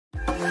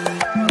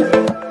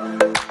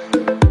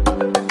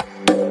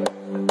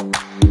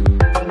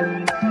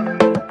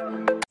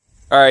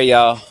All right,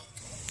 y'all.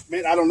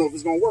 Man, I don't know if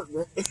it's gonna work,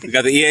 bro. We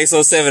got the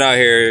EX-07 out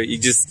here. You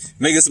just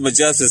making some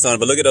adjustments on it,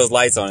 but look at those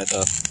lights on it,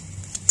 though.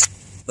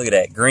 Look at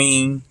that.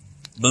 Green,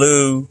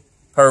 blue,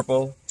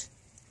 purple,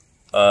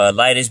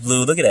 lightish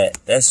blue. Look at that.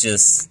 That's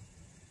just...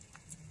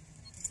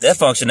 that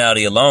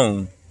functionality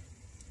alone.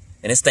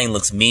 And this thing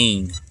looks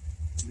mean.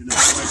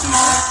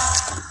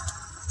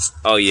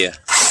 Oh, yeah.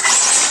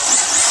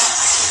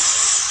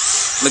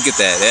 Look at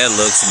that. That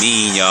looks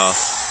mean, y'all.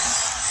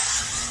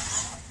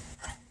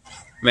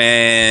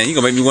 Man, you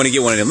gonna make me want to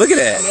get one of them. Look at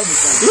that. Look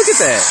at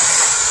that.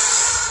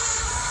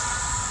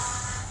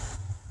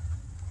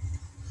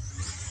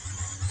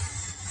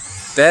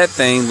 That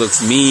thing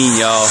looks mean,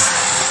 y'all.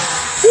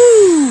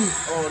 Woo!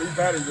 Oh, these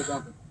batteries are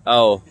dumping.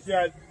 Oh. You see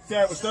how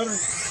it was stuttering?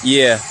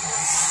 Yeah. Yep.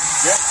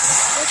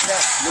 That's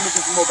that. Let me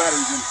get some more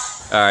batteries in.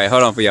 All right,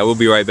 hold on for y'all. We'll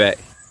be right back.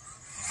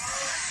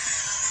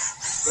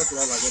 That's what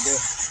I like right there.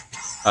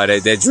 Oh,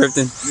 that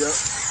drifting? Yep.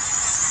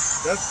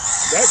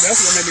 That's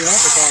what made me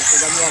want the car,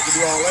 because I knew I could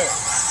do all that.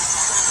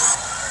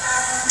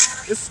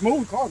 It's a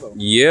smooth car, though.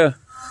 Yeah.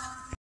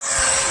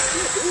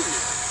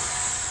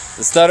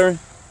 The stuttering?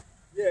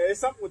 Yeah, it's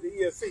something with the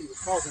ESC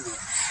that's causing it.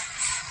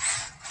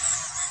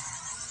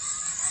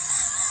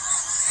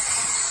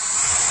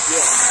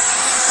 Yeah.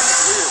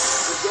 It's weird.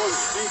 It's going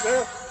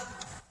there.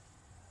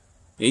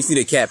 Yeah, you see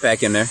the cat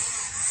back in there. I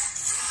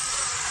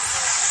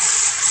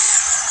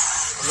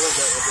love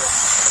that right there.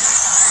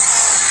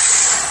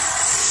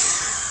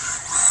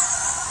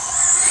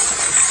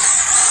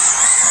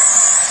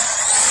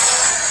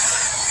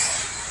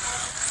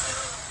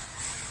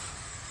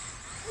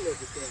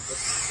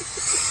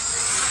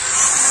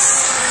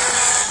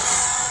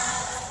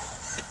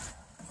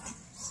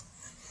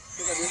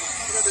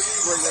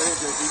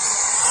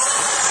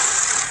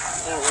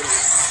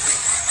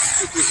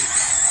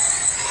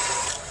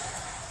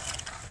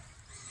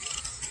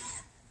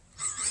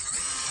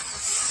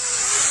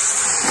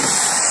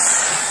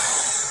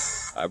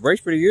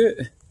 Brakes pretty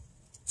good.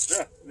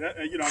 Yeah,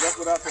 you know, that's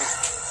what I think.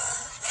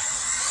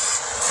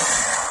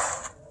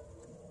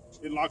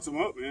 It locks them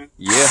up, man.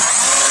 Yeah.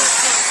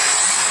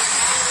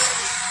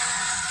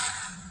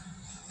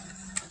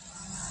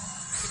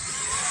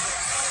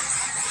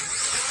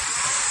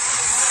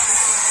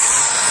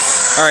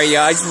 All right,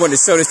 y'all. I just wanted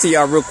to show this to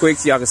y'all real quick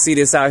so y'all can see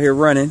this out here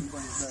running.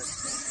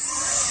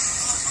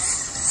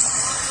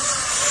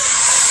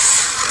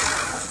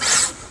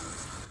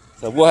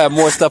 So we'll have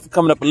more stuff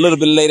coming up a little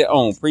bit later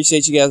on.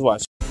 Appreciate you guys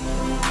watching.